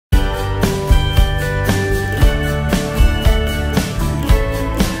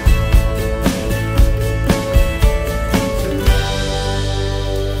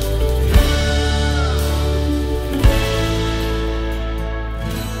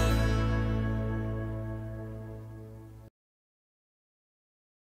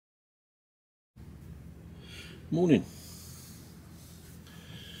Morning.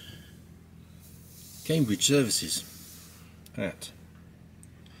 Cambridge services at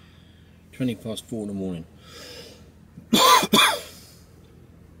 4:20 in the morning. It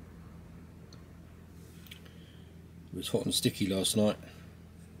was hot and sticky last night.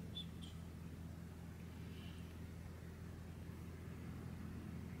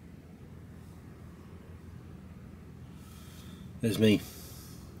 There's me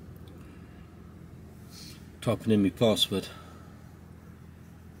typing in my password.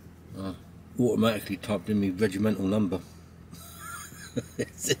 Automatically typed in my regimental number.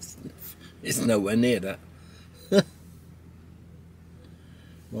 it's nowhere near that.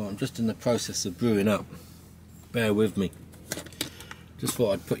 Well, I'm just in the process of brewing up. Bear with me. Just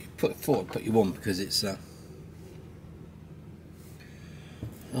thought I'd put you on because it's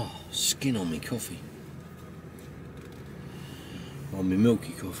skin on me coffee. On my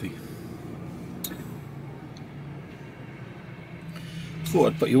milky coffee. Thought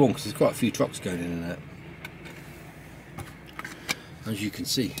I'd put you on because there's quite a few trucks going in and out, as you can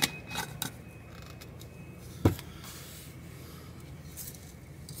see.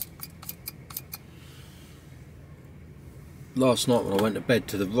 Last night when I went to bed,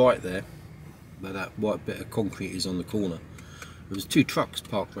 to the right there, where that white bit of concrete is on the corner, there was 2 trucks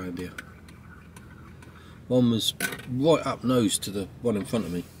parked around here. One was right up nose to the one in front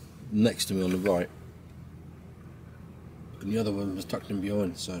of me, next to me on the right, and the other one was tucked in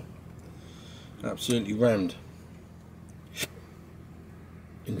behind, so absolutely rammed.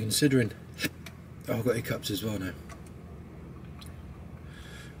 And considering, I've got hiccups as well now.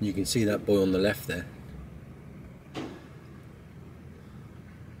 And you can see that boy on the left there.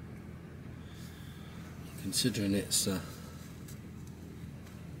 Considering it's oh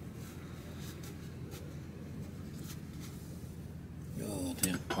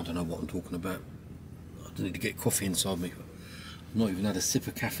dear, I don't know what I'm talking about. I need to get coffee inside me. I've not even had a sip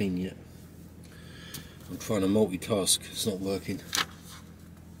of caffeine yet. I'm trying to multitask, it's not working.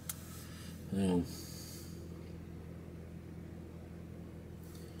 Oh.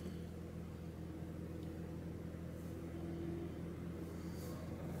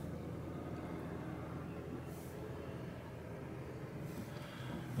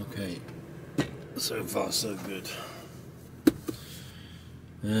 Okay, so far so good.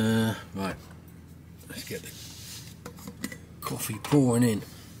 Right, let's get the coffee pouring in.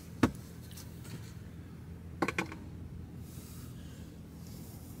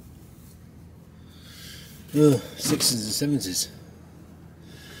 Sixes and sevens.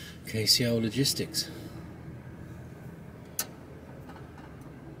 KCL Logistics.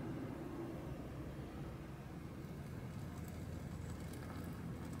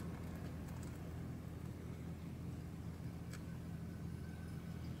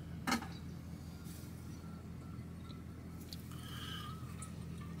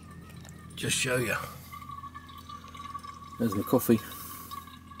 Just show you. There's my coffee.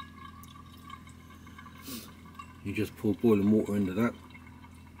 You just pour boiling water into that,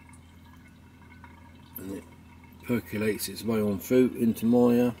 and it percolates its way on through into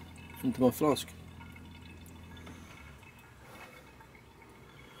my flask.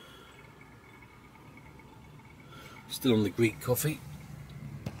 Still on the Greek coffee.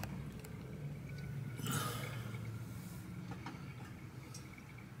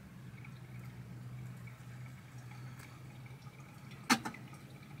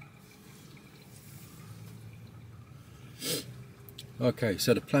 Okay,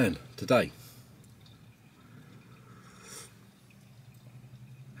 so the plan today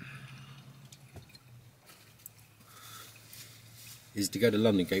is to go to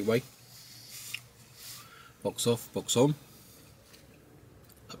London Gateway, box off, box on,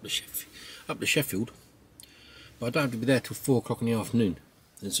 up to Sheffield, but I don't have to be there till 4 o'clock in the afternoon.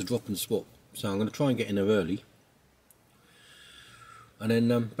 It's a drop and swap, so I'm going to try and get in there early, and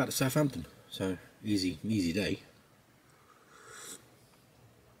then back to Southampton. So easy day.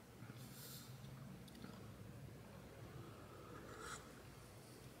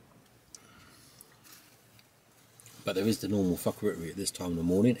 But there is the normal fuckery at this time in the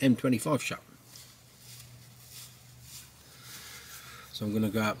morning. M25 shut. So I'm going to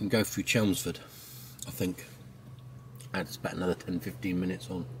go out and go through Chelmsford, I think. And it's about another 10-15 minutes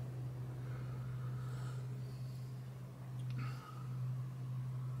on.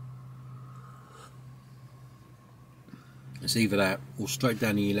 It's either that or straight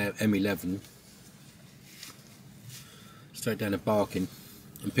down the M11, straight down to Barking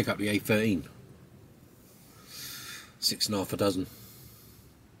and pick up the A13. 6.5 a dozen.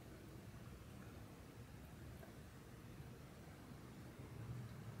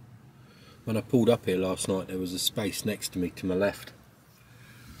 When I pulled up here last night, there was a space next to me to my left.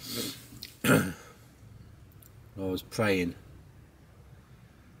 I was praying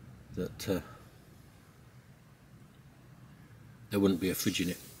that there wouldn't be a fridge in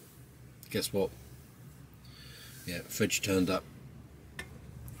it. Guess what? Yeah, fridge turned up.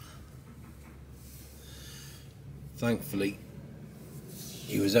 Thankfully,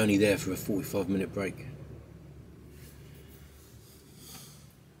 he was only there for a 45-minute break.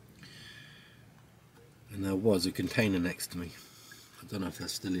 And there was a container next to me. I don't know if there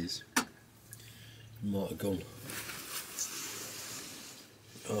still is. It might have gone.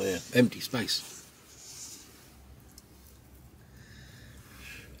 Oh yeah, empty space.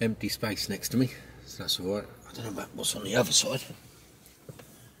 Empty space next to me, so that's alright. I don't know about what's on the other side.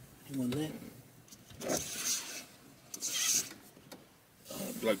 Anyone there? Oh,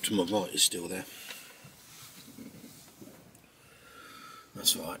 the bloke to my right is still there.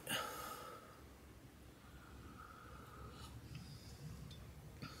 That's all right.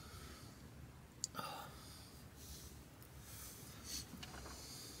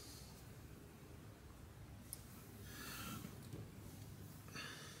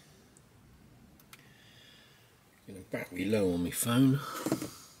 Getting battery low on my phone.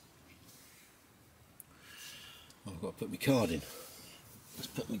 I've got to put my card in. Let's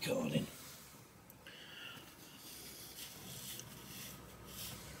put my card in.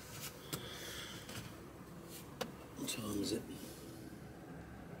 What time is it?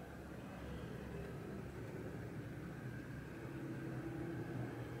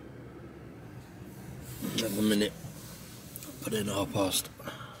 Another minute. Put in past.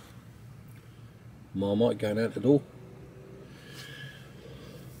 Marmite going out the door.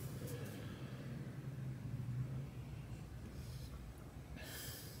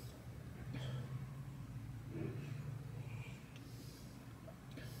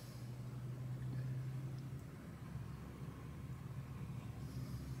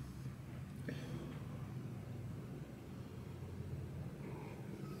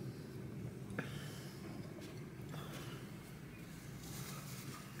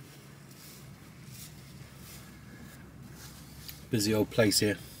 Busy old place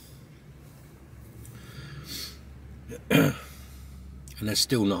here. And there's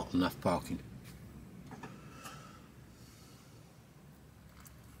still not enough parking.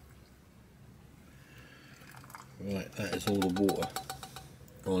 Right, that is all the water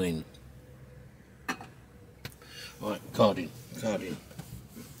gone in. Right, card in, card in.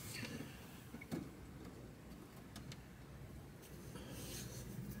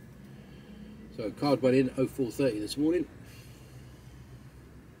 So card went in 0430 this morning.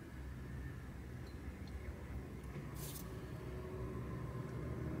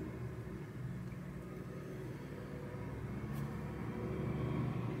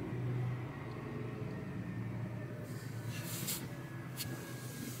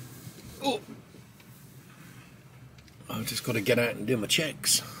 Oh, I've just got to get out and do my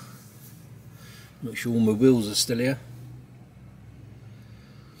checks. Make sure all my wheels are still here.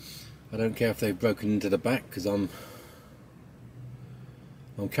 I don't care if they've broken into the back because I'm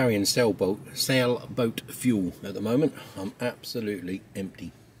carrying sailboat fuel at the moment. I'm absolutely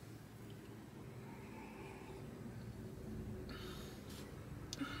empty.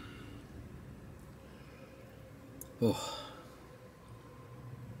 Oh.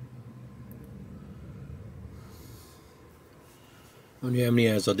 I wonder how many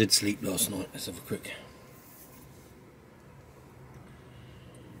hours I did sleep last night. Let's have a quick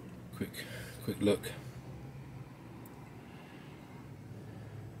look.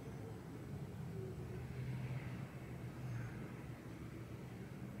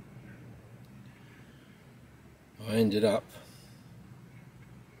 I ended up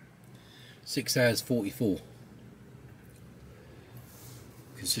 6 hours 44.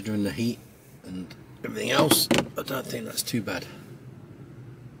 Considering the heat and everything else, I don't think that's too bad.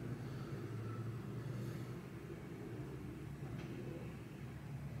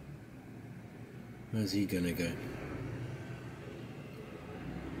 Where's he gonna go?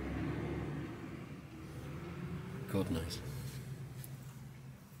 God knows.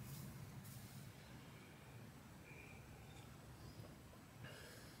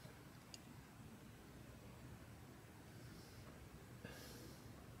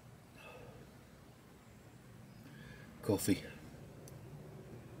 Coffee.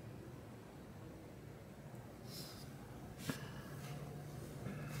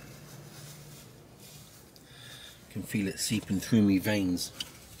 Can feel it seeping through me veins.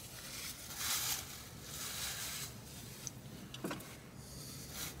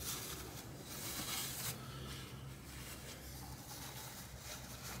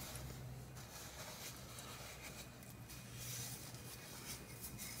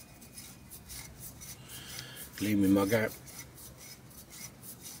 Clean my mug out.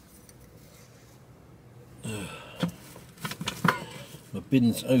 My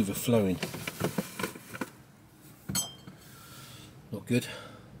bin's overflowing. Not good.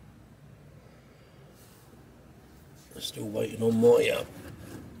 Still waiting on my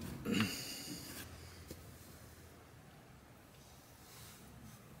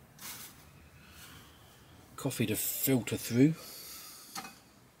coffee to filter through.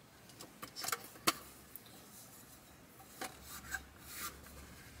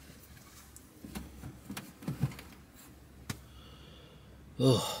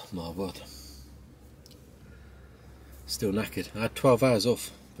 Oh my word. Still knackered. I had 12 hours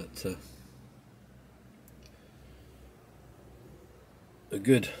off, but a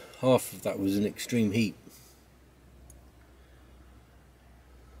good half of that was in extreme heat.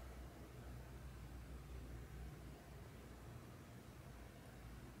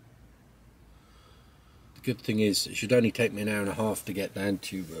 The good thing is it should only take me an hour and a half to get down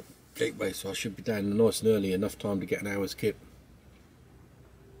to Gateway, so I should be down nice and early, enough time to get an hour's kip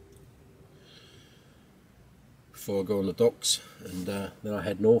before I go on the docks, and then I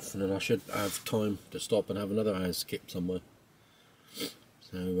head north, and then I should have time to stop and have another hour's skip somewhere.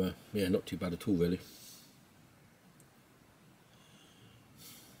 So yeah, not too bad at all really.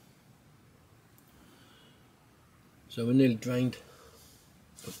 So we're nearly drained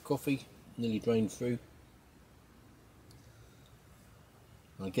of coffee, nearly drained through.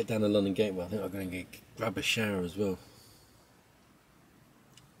 When I get down to London Gateway, I think I'm going to grab a shower as well.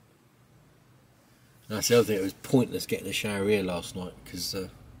 That's the other thing, it was pointless getting a shower here last night, because as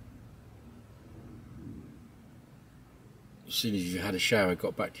soon as you had a shower,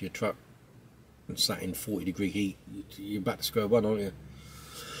 got back to your truck and sat in 40-degree heat, you're back to square one, aren't you?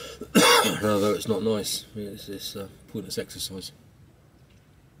 Although it's not nice, it's pointless exercise.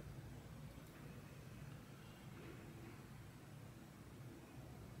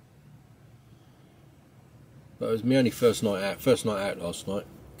 But it was my only first night out last night,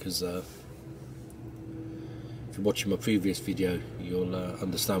 because if you're watching my previous video, you'll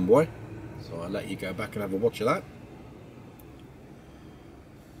understand why. So I'll let you go back and have a watch of that.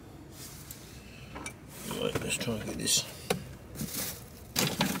 Right, let's try and get this.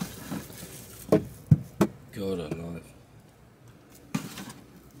 God alive.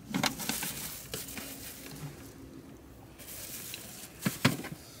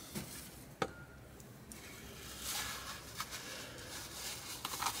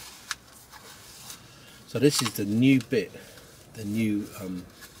 So this is the new bit,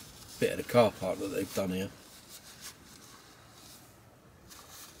 bit of the car park that they've done here.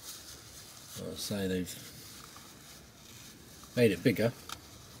 I'll say they've made it bigger,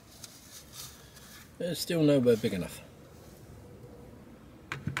 but it's still nowhere big enough.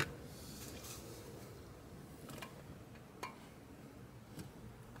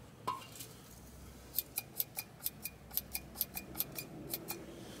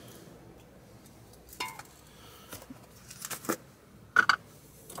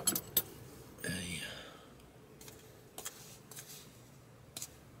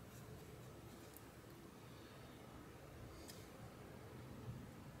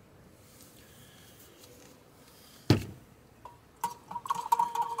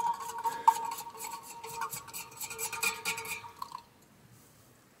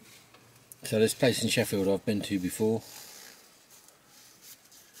 So this place in Sheffield I've been to before.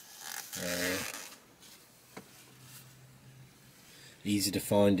 Easy to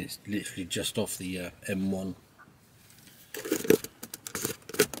find, it's literally just off the M1.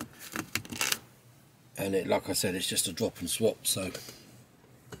 And it, like I said, it's just a drop and swap, so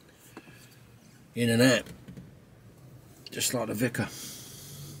in and out, just like the Vicar.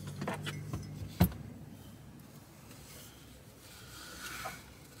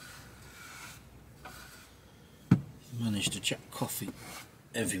 Managed to chuck coffee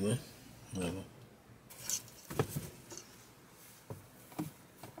everywhere. Whatever.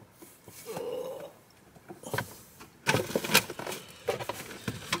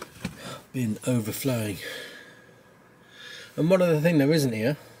 Bin overflowing. And one other thing there isn't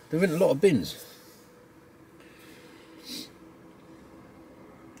here, there isn't a lot of bins.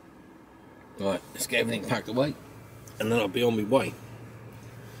 Right, let's get everything packed away and then I'll be on my way.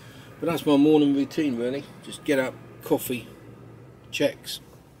 But that's my morning routine really, just get up, coffee, checks,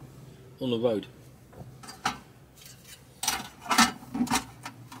 on the road.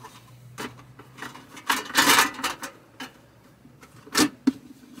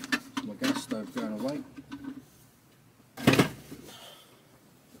 My gas stove going away.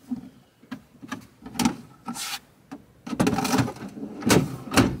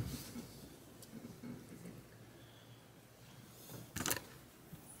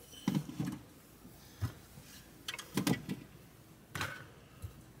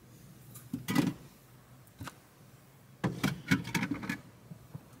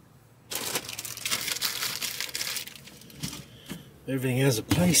 Everything has a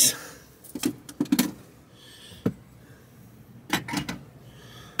place.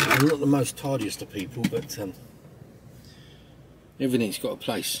 I'm not the most tidiest of people, but everything's got a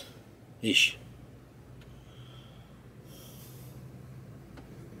place, ish.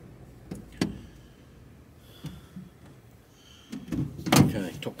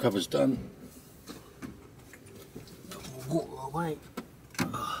 Okay, top cover's done. Walk away.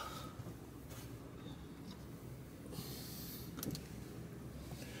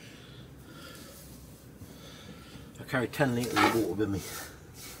 I carry 10 litres of water with me.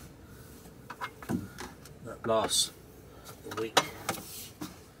 That lasts a week.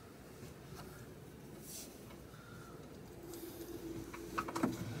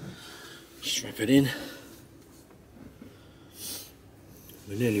 Strap it in.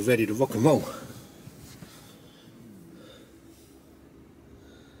 We're nearly ready to rock and roll.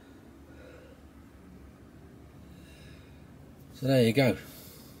 So there you go.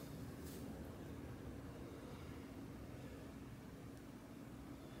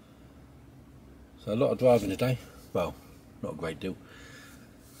 So a lot of driving today. Well, not a great deal.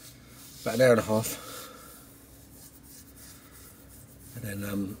 About an hour and a half. And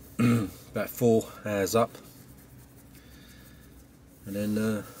then about 4 hours up. And then,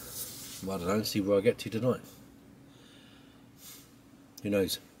 well, I don't know, see where I get to tonight. Who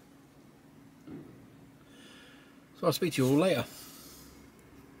knows? So I'll speak to you all later.